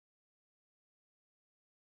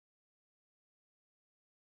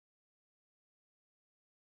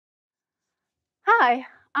Hi,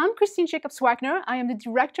 I'm Christine Jacobs-Wagner. I am the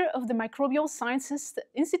director of the Microbial Sciences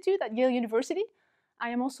Institute at Yale University. I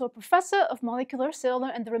am also a professor of molecular, cellular,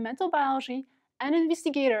 and environmental biology and an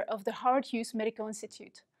investigator of the Howard Hughes Medical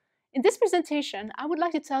Institute. In this presentation, I would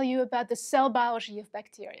like to tell you about the cell biology of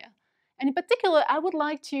bacteria. And in particular, I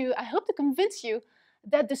hope to convince you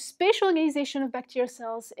that the spatial organization of bacterial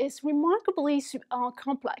cells is remarkably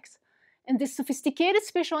complex. And this sophisticated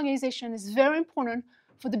spatial organization is very important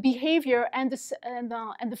for the behavior and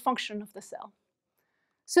the function of the cell.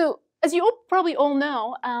 So, as you probably all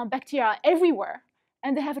know, bacteria are everywhere,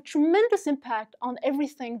 and they have a tremendous impact on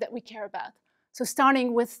everything that we care about. So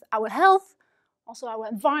starting with our health, also our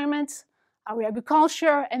environment, our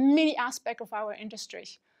agriculture, and many aspects of our industry.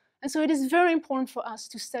 And so it is very important for us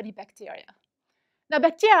to study bacteria. Now,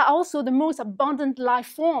 bacteria are also the most abundant life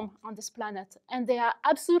form on this planet, and they are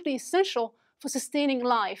absolutely essential for sustaining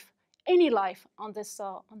life, any life on this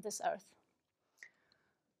earth.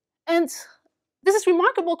 And this is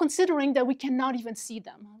remarkable considering that we cannot even see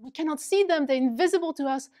them. We cannot see them, they're invisible to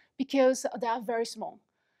us because they are very small.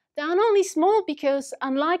 They are not only small because,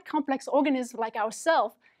 unlike complex organisms like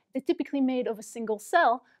ourselves, they're typically made of a single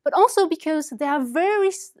cell, but also because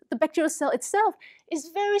the bacterial cell itself is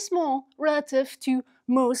very small relative to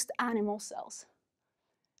most animal cells.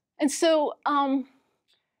 And so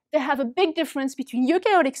they have a big difference between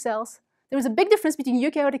eukaryotic cells. There is a big difference between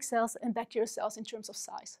eukaryotic cells and bacterial cells in terms of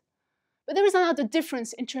size. But there is another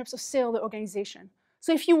difference in terms of cellular organization.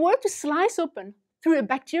 So if you were to slice open through a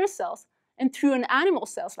bacterial cells and through an animal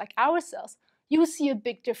cells like our cells, you will see a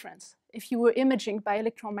big difference if you were imaging by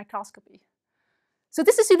electron microscopy. So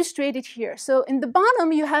this is illustrated here. So in the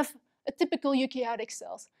bottom, you have a typical eukaryotic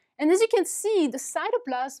cells. And as you can see, the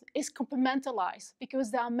cytoplasm is compartmentalized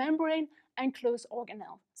because there are membrane-enclosed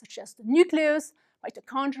organelles, such as the nucleus,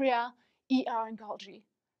 mitochondria, ER, and Golgi.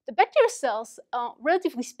 The bacterial cells,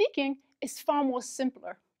 relatively speaking, is far more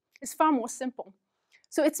simple.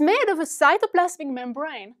 So it's made of a cytoplasmic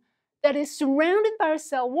membrane that is surrounded by a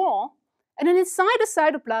cell wall, and then inside the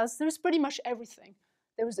cytoplasm, there's pretty much everything.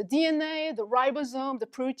 There is the DNA, the ribosome, the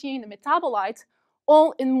protein, the metabolites,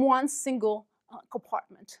 all in one single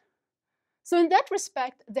compartment. So in that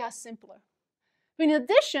respect, they are simpler. But in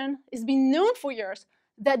addition, it's been known for years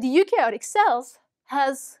that the eukaryotic cells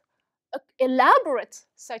has an elaborate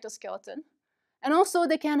cytoskeleton, and also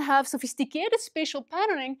they can have sophisticated spatial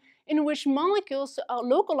patterning in which molecules are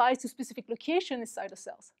localized to specific locations inside the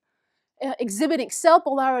cells, exhibiting cell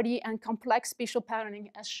polarity and complex spatial patterning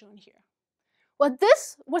as shown here. Well,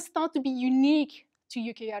 this was thought to be unique to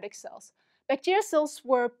eukaryotic cells. Bacterial cells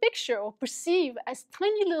were pictured or perceived as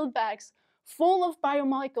tiny little bags full of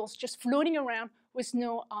biomolecules just floating around with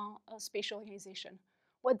no spatial organization.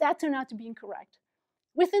 Well, that turned out to be incorrect.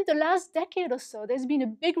 Within the last decade or so, there's been a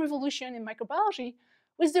big revolution in microbiology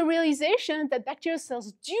with the realization that bacterial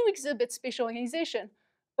cells do exhibit spatial organization,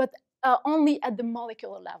 but only at the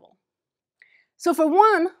molecular level. So for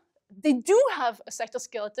one, they do have a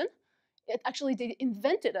cytoskeleton. Actually, they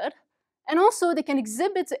invented it. And also, they can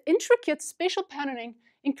exhibit intricate spatial patterning,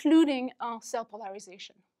 including cell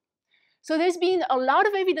polarization. So there's been a lot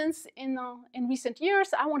of evidence in recent years.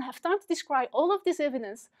 I won't have time to describe all of this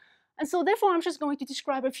evidence. And so therefore, I'm just going to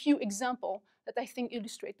describe a few examples that I think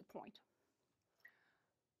illustrate the point.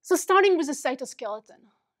 So starting with the cytoskeleton.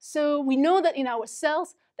 So we know that in our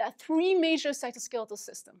cells, there are three major cytoskeletal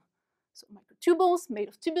systems. So microtubules made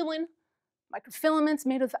of tubulin, microfilaments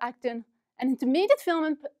made of actin, and intermediate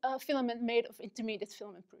filament made of intermediate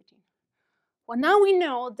filament protein. Well, now we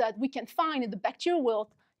know that we can find in the bacterial world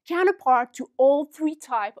counterpart to all three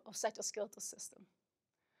types of cytoskeletal system.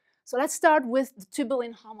 So let's start with the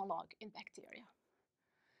tubulin homologue in bacteria.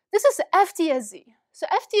 This is FtsZ. So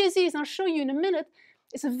FtsZ, as I'll show you in a minute,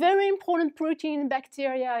 is a very important protein in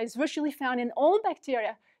bacteria. It's virtually found in all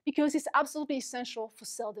bacteria because it's absolutely essential for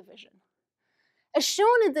cell division. As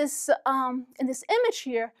shown in this image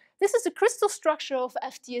here, this is the crystal structure of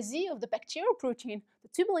FtsZ, of the bacterial protein, the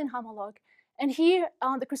tubulin homologue, and here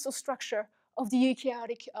the crystal structure of the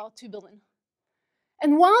eukaryotic tubulin.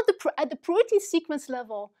 And while at the protein sequence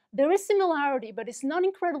level, there is similarity, but it's not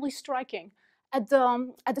incredibly striking, at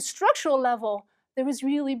the structural level, there is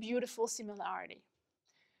really beautiful similarity.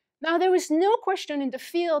 Now, there is no question in the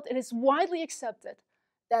field, it is widely accepted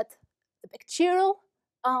that the bacterial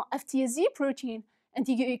FtsZ protein and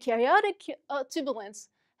the eukaryotic tubulins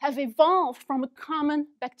have evolved from a common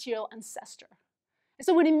bacterial ancestor. And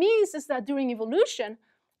so what it means is that during evolution,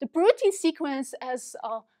 the protein sequence has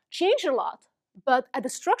changed a lot, but at the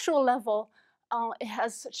structural level, it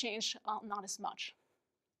has changed not as much.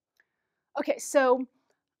 Okay, so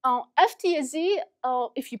FtsZ,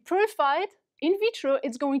 if you purify it, in vitro,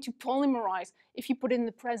 it's going to polymerize if you put it in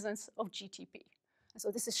the presence of GTP. And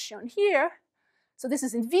so this is shown here. So this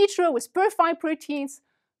is in vitro with purified proteins.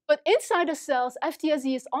 But inside the cells,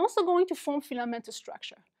 FtsZ is also going to form filamentous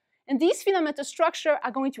structure. And these filamentous structure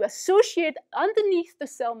are going to associate underneath the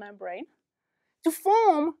cell membrane to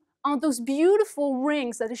form those beautiful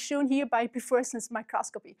rings that is shown here by perfluorescence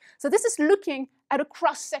microscopy. So this is looking at a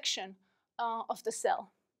cross-section of the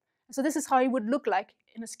cell. So this is how it would look like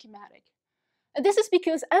in a schematic. And this is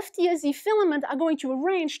because FtsZ filament are going to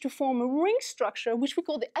arrange to form a ring structure, which we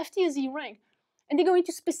call the FtsZ ring. And they're going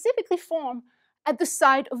to specifically form at the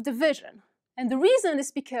site of division. And the reason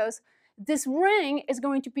is because this ring is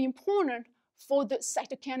going to be important for the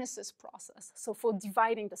cytokinesis process, so for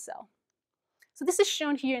dividing the cell. So this is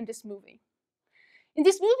shown here in this movie. In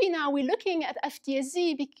this movie now, we're looking at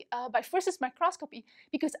FtsZ by fluorescence microscopy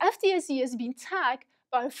because FtsZ has been tagged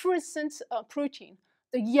by a fluorescent protein,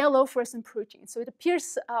 the yellow fluorescent protein. So it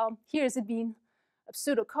appears here as it being a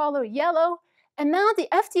pseudo color yellow. And now the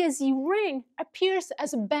FtsZ ring appears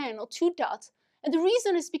as a band or two dots. And the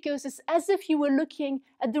reason is because it's as if you were looking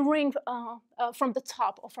at the ring from the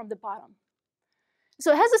top or from the bottom.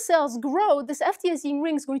 So as the cells grow, this FtsZ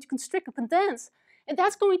ring is going to constrict and condense, and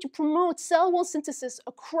that's going to promote cell wall synthesis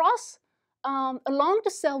across, along the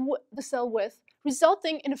cell width,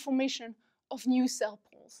 resulting in the formation of new cell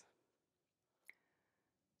pools.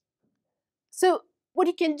 So what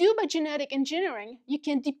you can do by genetic engineering, you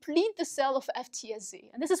can deplete the cell of FtsZ.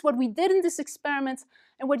 And this is what we did in this experiment.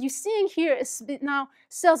 And what you're seeing here is now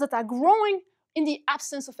cells that are growing in the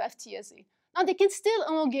absence of FtsZ. Now they can still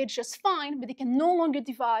elongate just fine, but they can no longer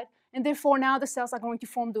divide. And therefore now the cells are going to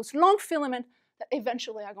form those long filaments that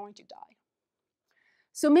eventually are going to die.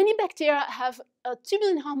 So many bacteria have a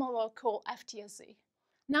tubulin homologue called FtsZ.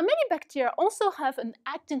 Now many bacteria also have an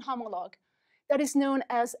actin homologue that is known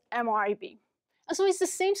as MreB. And so it's the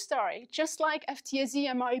same story. Just like FtsZ,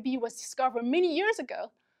 MreB was discovered many years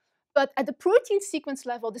ago, but at the protein sequence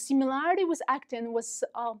level, the similarity with actin was,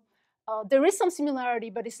 there is some similarity,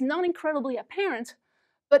 but it's not incredibly apparent.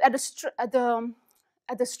 But at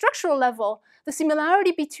the structural level, the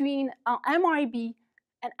similarity between MreB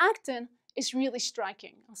and actin is really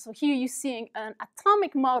striking. So here you're seeing an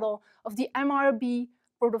atomic model of the MreB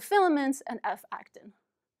protofilaments and F-actin.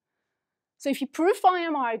 So if you purify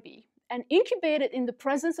MreB and incubate it in the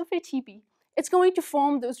presence of ATP, it's going to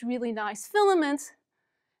form those really nice filaments.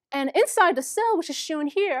 And inside the cell, which is shown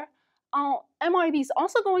here, MreB is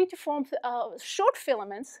also going to form short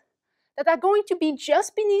filaments that are going to be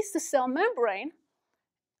just beneath the cell membrane,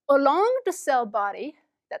 along the cell body,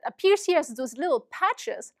 that appears here as those little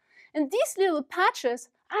patches. And these little patches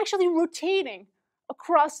are actually rotating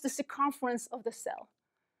across the circumference of the cell.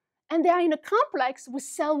 And they are in a complex with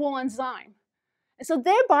cell wall enzyme. And so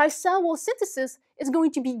thereby, cell wall synthesis is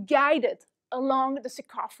going to be guided along the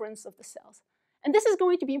circumference of the cells. And this is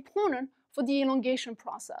going to be important for the elongation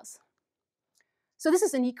process. So this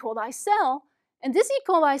is an E. coli cell. And this E.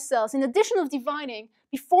 coli cells, in addition of dividing,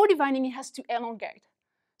 before dividing, it has to elongate.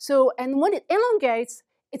 So, and when it elongates,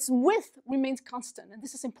 its width remains constant. And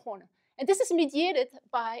this is important. And this is mediated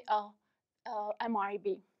by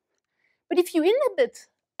MreB. But if you inhibit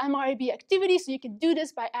MreB activity, so you can do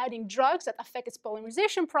this by adding drugs that affect its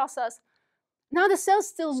polymerization process, now the cells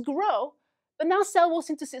still grow, but now cell wall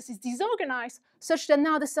synthesis is disorganized such that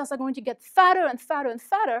now the cells are going to get fatter and fatter and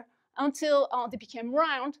fatter until they become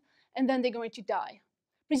round, and then they're going to die.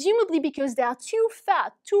 Presumably because they are too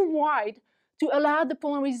fat, too wide to allow the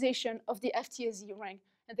polymerization of the FtsZ ring,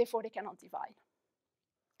 and therefore they cannot divide.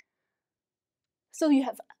 So you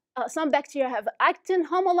have some bacteria have actin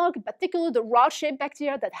homologue, in particular the rod-shaped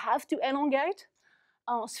bacteria that have to elongate.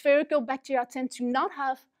 Spherical bacteria tend to not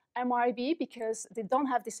have MreB because they don't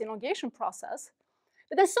have this elongation process.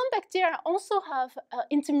 But then some bacteria also have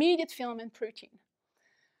intermediate filament protein.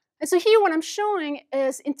 And so here what I'm showing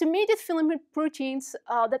is intermediate filament proteins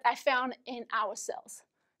that I found in our cells.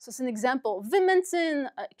 So it's an example: vimentin,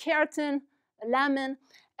 keratin, lamin.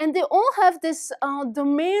 And they all have this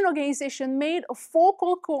domain organization made of 4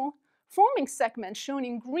 forming segments shown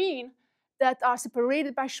in green that are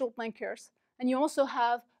separated by short linkers. And you also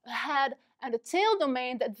have a head and a tail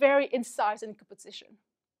domain that vary in size and composition.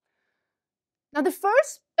 Now the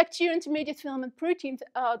first bacterial intermediate filament protein,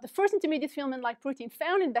 the first intermediate filament-like protein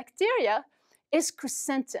found in bacteria is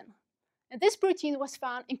crescentin. And this protein was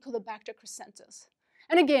found in Caulobacter crescentus.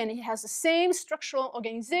 And again, it has the same structural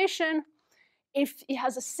organization. If it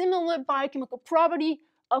has a similar biochemical property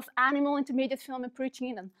of animal intermediate filament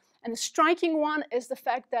protein, and the striking one is the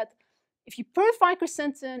fact that If you purify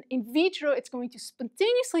crescentin in vitro, it's going to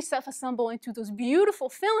spontaneously self-assemble into those beautiful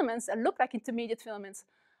filaments that look like intermediate filaments,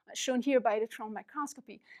 shown here by electron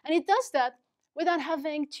microscopy. And it does that without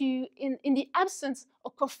having to, in the absence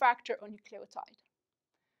of cofactor or nucleotide.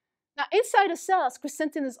 Now, inside the cells,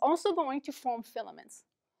 crescentin is also going to form filaments.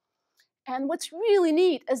 And what's really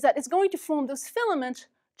neat is that it's going to form those filaments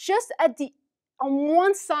just on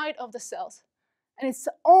one side of the cells. And it's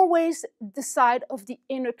always the side of the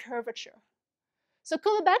inner curvature. So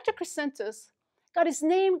Caulobacter crescentus got its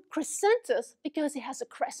name crescentus because it has a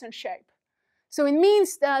crescent shape. So it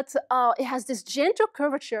means that it has this gentle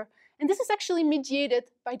curvature, and this is actually mediated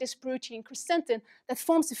by this protein crescentin that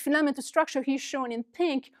forms the filamentous structure here shown in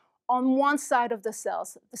pink on one side of the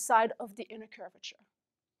cells, the side of the inner curvature.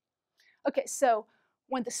 Okay, so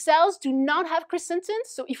when the cells do not have crescentin,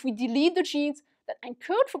 so if we delete the genes that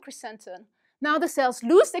encode for crescentin, now the cells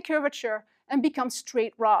lose their curvature and become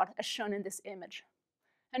straight rod, as shown in this image.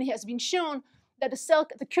 And it has been shown that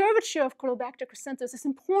the curvature of Caulobacter crescentus is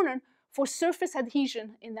important for surface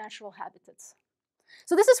adhesion in natural habitats.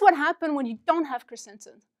 So this is what happens when you don't have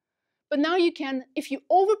crescentin. But now you can, if you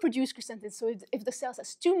overproduce crescentin, so if the cells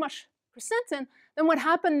has too much crescentin, then what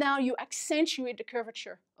happens now, you accentuate the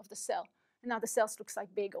curvature of the cell. And now the cells looks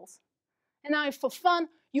like bagels. And now if for fun,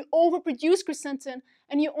 you overproduce crescentin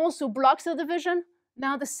and you also block cell division,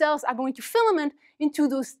 now the cells are going to filament into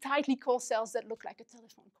those tightly coiled cells that look like a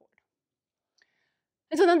telephone cord.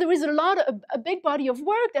 And so then there is a big body of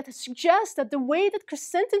work that suggests that the way that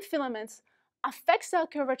crescentin filaments affect cell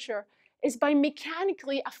curvature is by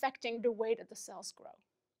mechanically affecting the way that the cells grow.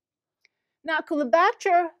 Now,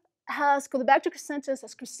 Caulobacter crescentus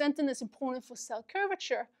as crescentin is important for cell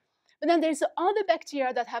curvature, but then there's other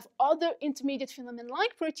bacteria that have other intermediate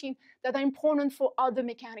filament-like protein that are important for other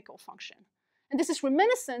mechanical function. And this is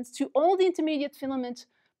reminiscent to all the intermediate filament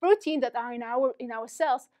protein that are in our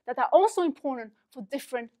cells that are also important for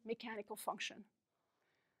different mechanical function.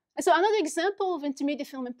 And so another example of intermediate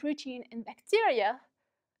filament protein in bacteria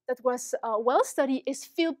that was well studied is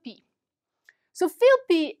FilP. So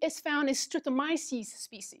FilP is found in Streptomyces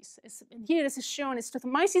species. And here this is shown as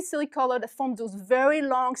Streptomyces silicolor that form those very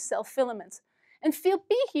long cell filaments. And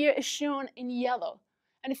FilP here is shown in yellow.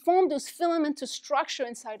 And it formed those filamentous structure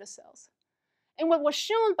inside the cells. And what was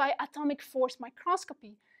shown by atomic force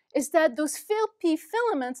microscopy is that those FilP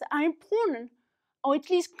filaments are important, or at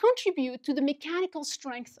least contribute to the mechanical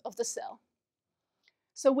strength of the cell.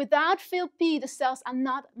 So without FilP, the cells are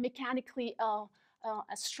not mechanically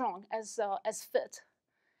as strong, as fit.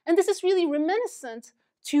 And this is really reminiscent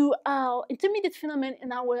to intermediate filament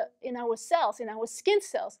in our cells, in our skin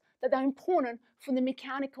cells, that are important for the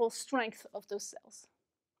mechanical strength of those cells.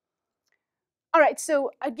 All right,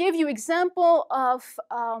 so I gave you example of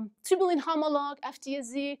tubulin homologue,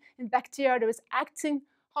 FtsZ. In bacteria, there is actin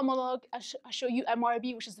homologue. I show you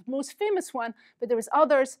MreB, which is the most famous one, but there is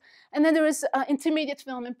others. And then there is intermediate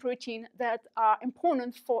filament protein that are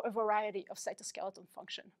important for a variety of cytoskeleton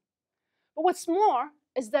function. But what's more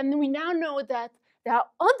is that we now know that there are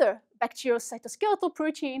other bacterial cytoskeletal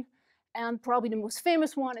protein, and probably the most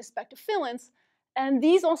famous one is bacterphilins. And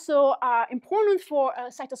these also are important for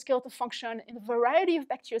cytoskeletal function in a variety of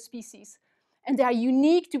bacterial species. And they are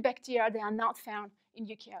unique to bacteria. They are not found in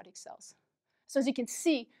eukaryotic cells. So as you can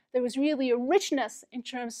see, there is really a richness in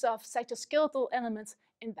terms of cytoskeletal elements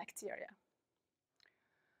in bacteria.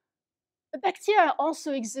 But bacteria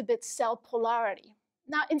also exhibit cell polarity.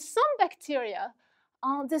 Now, in some bacteria,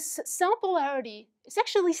 this cell polarity is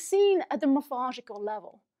actually seen at the morphological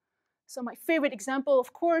level. So my favorite example,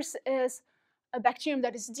 of course, is a bacterium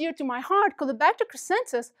that is dear to my heart, Caulobacter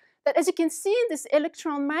crescentus, that, as you can see in this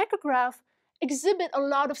electron micrograph, exhibit a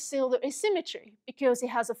lot of cellular asymmetry because it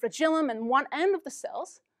has a flagellum in one end of the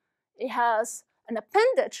cells. It has an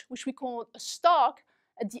appendage, which we call a stalk,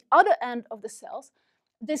 at the other end of the cells.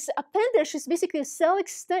 This appendage is basically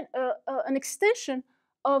an extension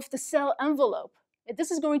of the cell envelope. And this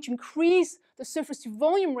is going to increase the surface to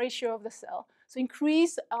volume ratio of the cell, so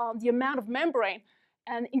increase the amount of membrane,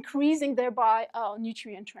 and increasing thereby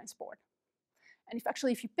nutrient transport. And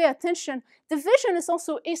if you pay attention, division is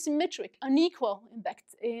also asymmetric, unequal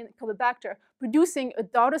in Caulobacter, producing a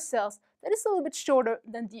daughter cell that is a little bit shorter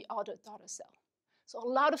than the other daughter cell. So a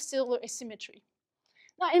lot of cellular asymmetry.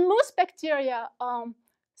 Now, in most bacteria,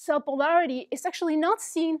 cell polarity is actually not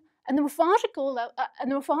seen at the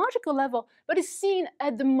morphological level, but is seen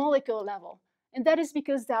at the molecular level. And that is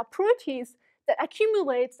because there are proteins that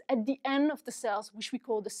accumulate at the end of the cells, which we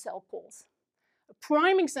call the cell poles. A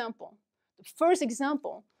prime example, the first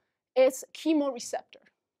example, is chemoreceptor.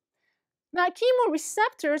 Now,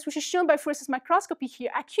 chemoreceptors, which is shown by fluorescence microscopy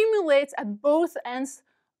here, accumulate at both ends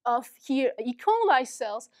of here E. coli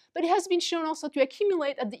cells, but it has been shown also to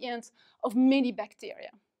accumulate at the ends of many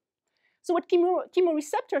bacteria. So what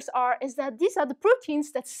chemoreceptors are is that these are the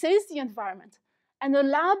proteins that sense the environment and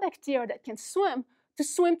allow bacteria that can swim to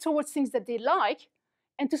swim towards things that they like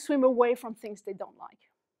and to swim away from things they don't like.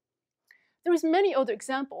 There is many other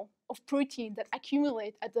examples of protein that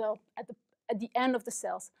accumulate at the end of the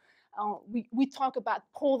cells. We talk about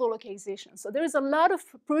polar localization. So there is a lot of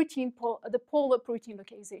protein, the polar protein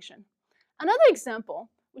localization. Another example,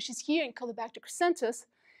 which is here in Caulobacter crescentus,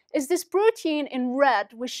 is this protein in red,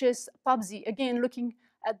 which is ParABS, again looking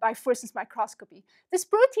at by fluorescence microscopy. This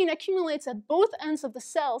protein accumulates at both ends of the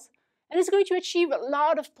cells and is going to achieve a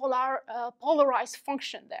lot of polarized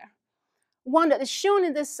function there. One that is shown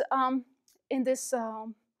in this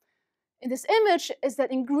image is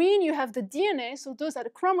that in green you have the DNA, so those are the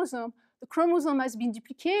chromosome. The chromosome has been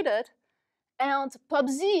duplicated, and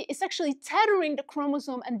ParABS is actually tethering the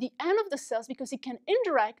chromosome at the end of the cells because it can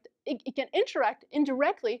interact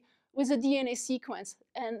indirectly with the DNA sequence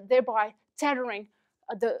and thereby tethering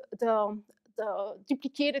the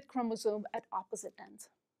duplicated chromosome at opposite ends.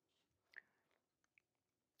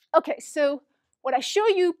 Okay, so what I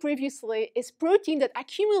showed you previously is protein that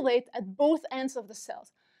accumulate at both ends of the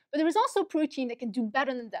cells. But there is also protein that can do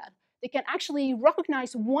better than that. They can actually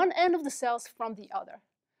recognize one end of the cells from the other.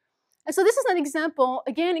 And so this is an example,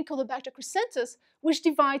 again, in Caulobacter crescentus, which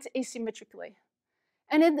divides asymmetrically.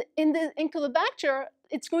 And in Caulobacter,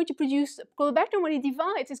 it's going to produce, Caulobacter, when it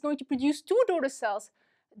divides, is going to produce two daughter cells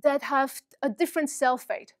that have a different cell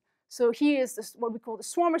fate. So here is this, what we call the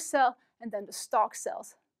swarmer cell, and then the stalk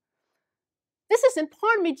cells. This is in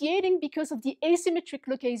part mediating because of the asymmetric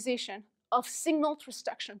localization of signal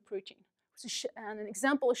transduction protein. And an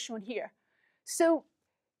example is shown here. So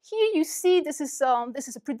here you see this is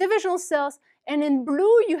a predivisional cells, and in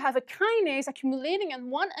blue you have a kinase accumulating at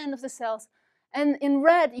one end of the cells, and in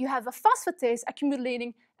red you have a phosphatase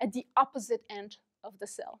accumulating at the opposite end of the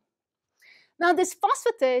cell. Now this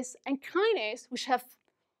phosphatase and kinase, which have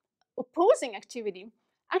opposing activity,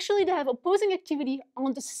 actually they have opposing activity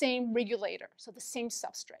on the same regulator, so the same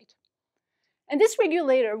substrate. And this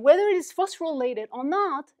regulator, whether it is phosphorylated or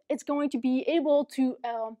not, it's going to be able to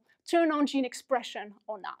turn on gene expression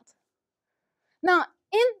or not. Now,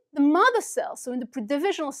 in the mother cell, so in the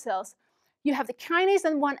predivisional cells, you have the kinase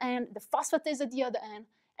on one end, the phosphatase at the other end,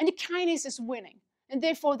 and the kinase is winning. And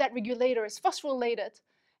therefore, that regulator is phosphorylated,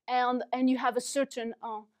 and you have a certain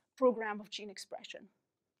program of gene expression.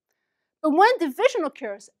 But when division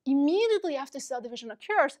occurs, immediately after cell division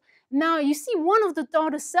occurs, now you see one of the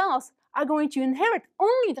daughter cells are going to inherit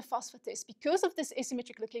only the phosphatase because of this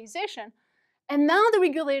asymmetric localization. And now the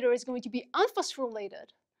regulator is going to be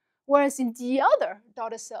unphosphorylated. Whereas in the other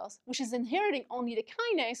daughter cells, which is inheriting only the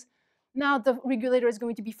kinase, now the regulator is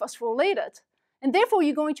going to be phosphorylated. And therefore,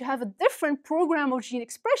 you're going to have a different program of gene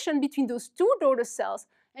expression between those two daughter cells,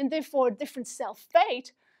 and therefore a different cell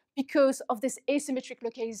fate because of this asymmetric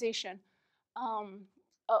localization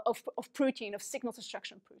of protein, of signal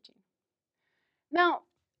transduction protein. Now,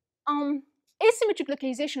 asymmetric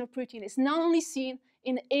localization of protein is not only seen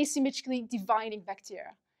in asymmetrically dividing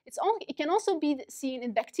bacteria. It can also be seen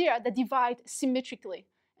in bacteria that divide symmetrically,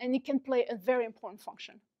 and it can play a very important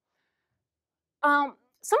function.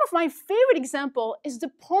 Some of my favorite example is the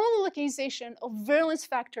polar localization of virulence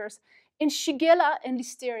factors in Shigella and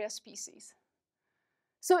Listeria species.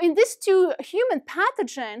 So in these two human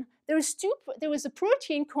pathogen, there was a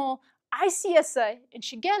protein called ICSA in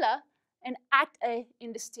Shigella and ACT-A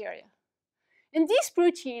in Listeria. And these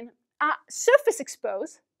proteins are surface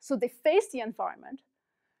exposed, so they face the environment,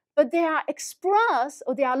 but they are expressed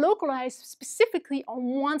or they are localized specifically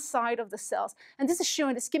on one side of the cells. And this is shown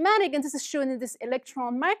in the schematic, and this is shown in this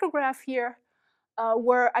electron micrograph here,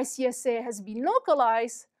 where ICSA has been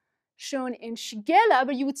localized, shown in Shigella,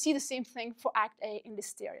 but you would see the same thing for ACT-A in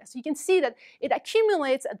Listeria. So you can see that it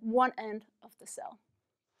accumulates at one end of the cell.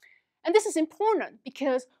 And this is important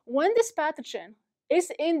because when this pathogen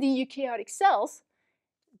is in the eukaryotic cells,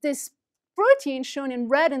 this protein shown in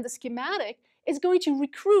red in the schematic is going to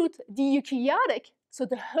recruit the eukaryotic, so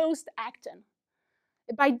the host actin.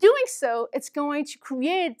 By doing so, it's going to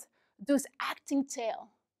create those actin tail.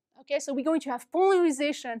 Okay, so we're going to have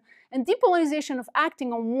polarization and depolarization of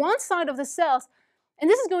actin on one side of the cells, and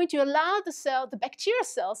this is going to allow the bacterial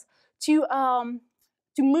cells to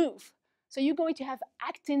move. So you're going to have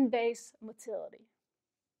actin-based motility.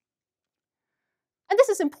 And this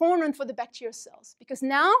is important for the bacterial cells because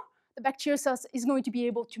now the bacterial cells is going to be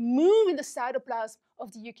able to move in the cytoplasm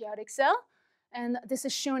of the eukaryotic cell, And this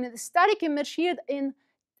is shown in the static image here. In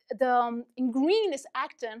green is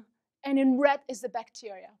actin, and in red is the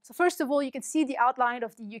bacteria. So first of all, you can see the outline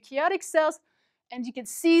of the eukaryotic cells, and you can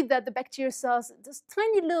see that the bacterial cells, this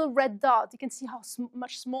tiny little red dot, you can see how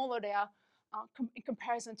much smaller they are in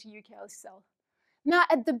comparison to eukaryotic cells. Now,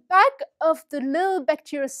 at the back of the little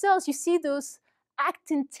bacterial cells, you see those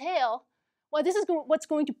actin tail. Well, this is what's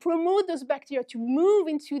going to promote those bacteria to move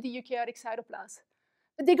into the eukaryotic cytoplasm.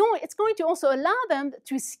 But it's going to also allow them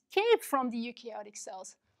to escape from the eukaryotic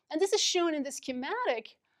cells. And this is shown in the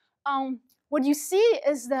schematic. What you see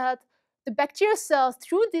is that the bacterial cells,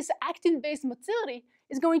 through this actin-based motility,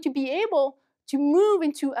 is going to be able to move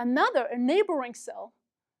into a neighboring cell.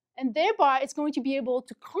 And thereby, it's going to be able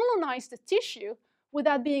to colonize the tissue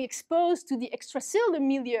without being exposed to the extracellular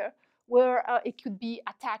milieu where it could be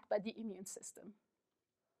attacked by the immune system.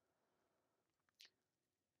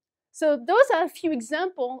 So those are a few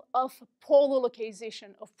examples of polar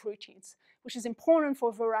localization of proteins, which is important for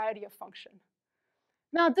a variety of functions.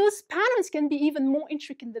 Now, those patterns can be even more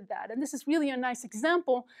intricate than that, and this is really a nice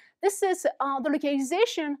example. This is the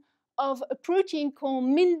localization of a protein called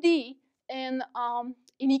MreB in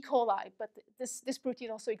E. coli, but this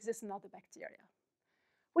protein also exists in other bacteria.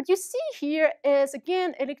 What you see here is,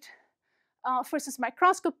 again, versus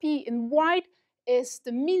microscopy. In white is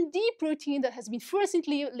the MreB protein that has been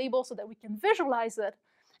fluorescently labeled so that we can visualize it.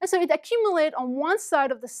 And so it accumulates on one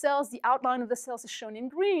side of the cells. The outline of the cells is shown in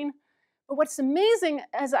green. But what's amazing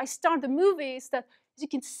as I start the movie is that, as you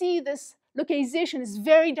can see, this localization is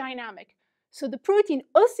very dynamic. So the protein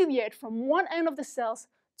oscillates from one end of the cells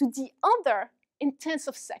to the other in tens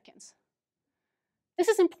of seconds. This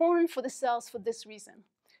is important for the cells for this reason,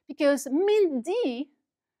 because MreB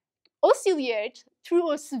oscillates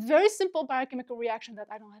through a very simple biochemical reaction that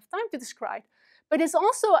I don't have time to describe, but is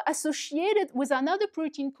also associated with another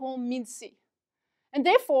protein called MreC. And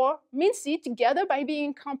therefore, MreC, together by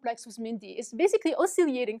being complex with MreB, is basically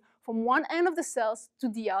oscillating from one end of the cells to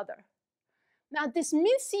the other. Now, this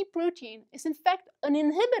MreC protein is in fact an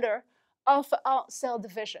inhibitor of cell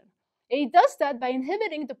division. And it does that by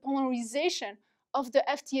inhibiting the polymerization of the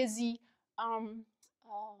FtsZ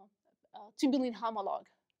tubulin homologue.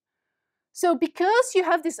 So because you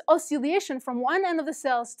have this oscillation from one end of the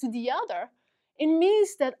cells to the other, it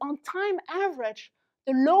means that on time average,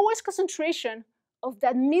 the lowest concentration of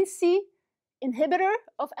that MreC inhibitor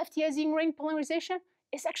of FtsZ ring polymerization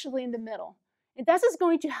is actually in the middle. And that is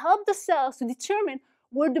going to help the cells to determine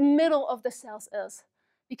where the middle of the cells is.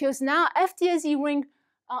 Because now FtsZ ring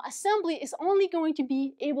assembly is only going to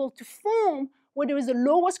be able to form where there is the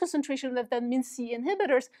lowest concentration of that MreC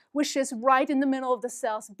inhibitors, which is right in the middle of the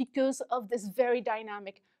cells because of this very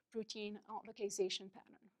dynamic protein localization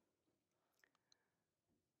pattern.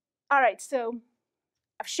 All right, so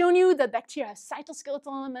I've shown you that bacteria have cytoskeleton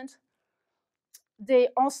elements. They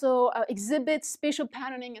also exhibit spatial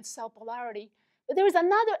patterning and cell polarity. But there is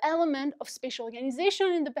another element of spatial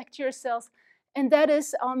organization in the bacterial cells, and that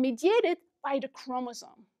is mediated by the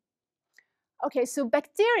chromosome. Okay, so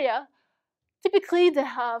bacteria, typically they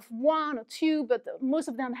have one or two, but most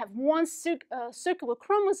of them have one circular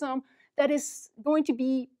chromosome that is going to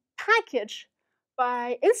be packaged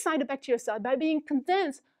inside the bacterial cell by being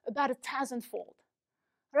condensed about 1,000-fold.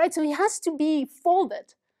 Right, so it has to be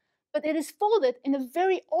folded, but it is folded in a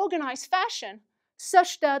very organized fashion,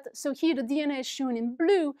 such that, so here the DNA is shown in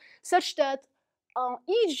blue, such that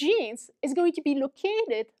each gene is going to be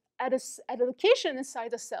located at a location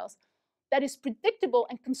inside the cells that is predictable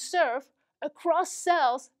and conserved across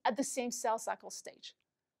cells at the same cell cycle stage.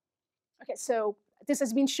 Okay, so this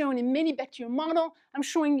has been shown in many bacterial models. I'm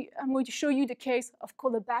going to show you the case of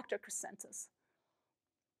Caulobacter crescentus.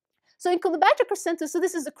 So in Caulobacter crescentus, so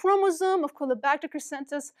this is the chromosome of Caulobacter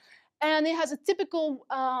crescentus, and it has a typical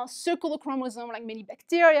circular chromosome like many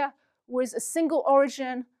bacteria with a single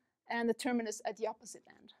origin and the terminus at the opposite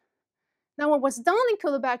end. Now what was done in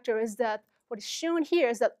Caulobacter is that what is shown here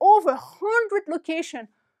is that over 100 locations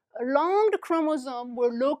along the chromosome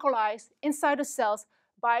were localized inside the cells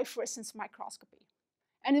by fluorescence microscopy.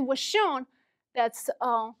 And it was shown that,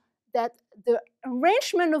 that the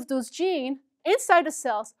arrangement of those genes inside the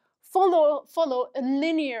cells follow a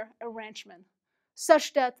linear arrangement,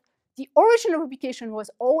 such that the origin of replication was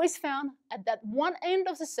always found at that one end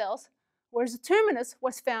of the cells, whereas the terminus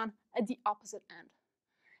was found at the opposite end.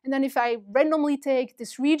 And then if I randomly take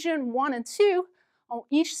this region 1 and 2 on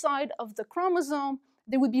each side of the chromosome,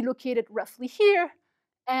 they would be located roughly here,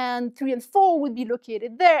 and 3 and 4 would be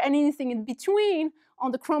located there, and anything in between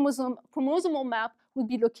on the chromosomal map would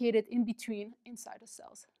be located in between inside the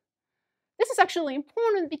cells. This is actually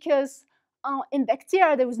important because in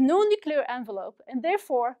bacteria, there was no nuclear envelope, and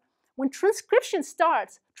therefore, when transcription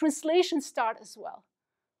starts, translation starts as well.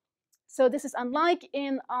 So this is unlike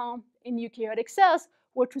in eukaryotic cells,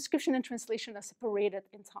 where transcription and translation are separated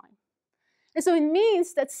in time. And so it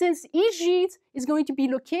means that since each gene is going to be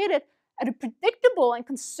located at a predictable and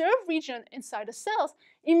conserved region inside the cells,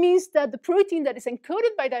 it means that the protein that is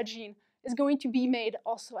encoded by that gene is going to be made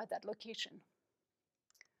also at that location.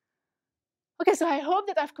 Okay, so I hope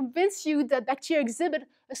that I've convinced you that bacteria exhibit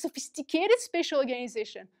a sophisticated spatial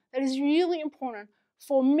organization that is really important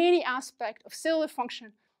for many aspects of cellular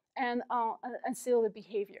function and cellular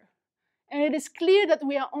behavior. And it is clear that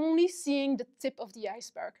we are only seeing the tip of the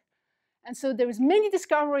iceberg. And so there is many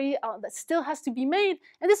discovery that still has to be made,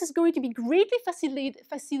 and this is going to be greatly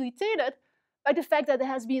facilitated by the fact that there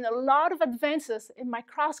has been a lot of advances in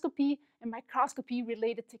microscopy and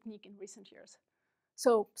microscopy-related technique in recent years.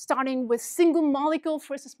 So starting with single molecule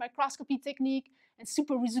versus microscopy technique and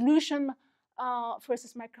super resolution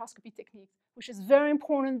versus microscopy technique, which is very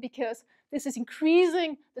important because this is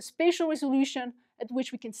increasing the spatial resolution at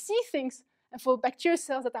which we can see things, and for bacterial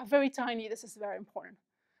cells that are very tiny, this is very important.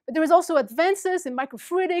 But there is also advances in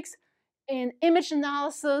microfluidics, in image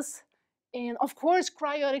analysis, and of course,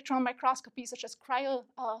 cryo-electron microscopy, such as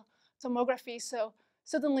cryotomography. So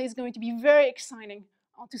certainly it's going to be very exciting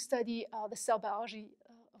to study the cell biology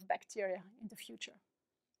of bacteria in the future.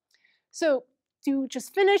 So to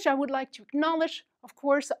just finish, I would like to acknowledge, of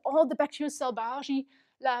course, all the bacterial cell biology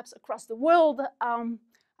labs across the world.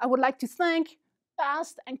 I would like to thank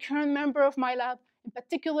past and current member of my lab. In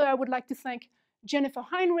particular, I would like to thank Jennifer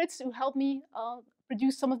Heinrichs, who helped me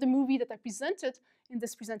produce some of the movie that I presented in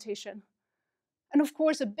this presentation. And of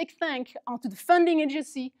course, a big thank to the funding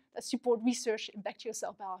agency that support research in bacterial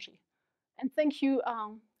cell biology. And thank you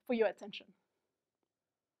for your attention.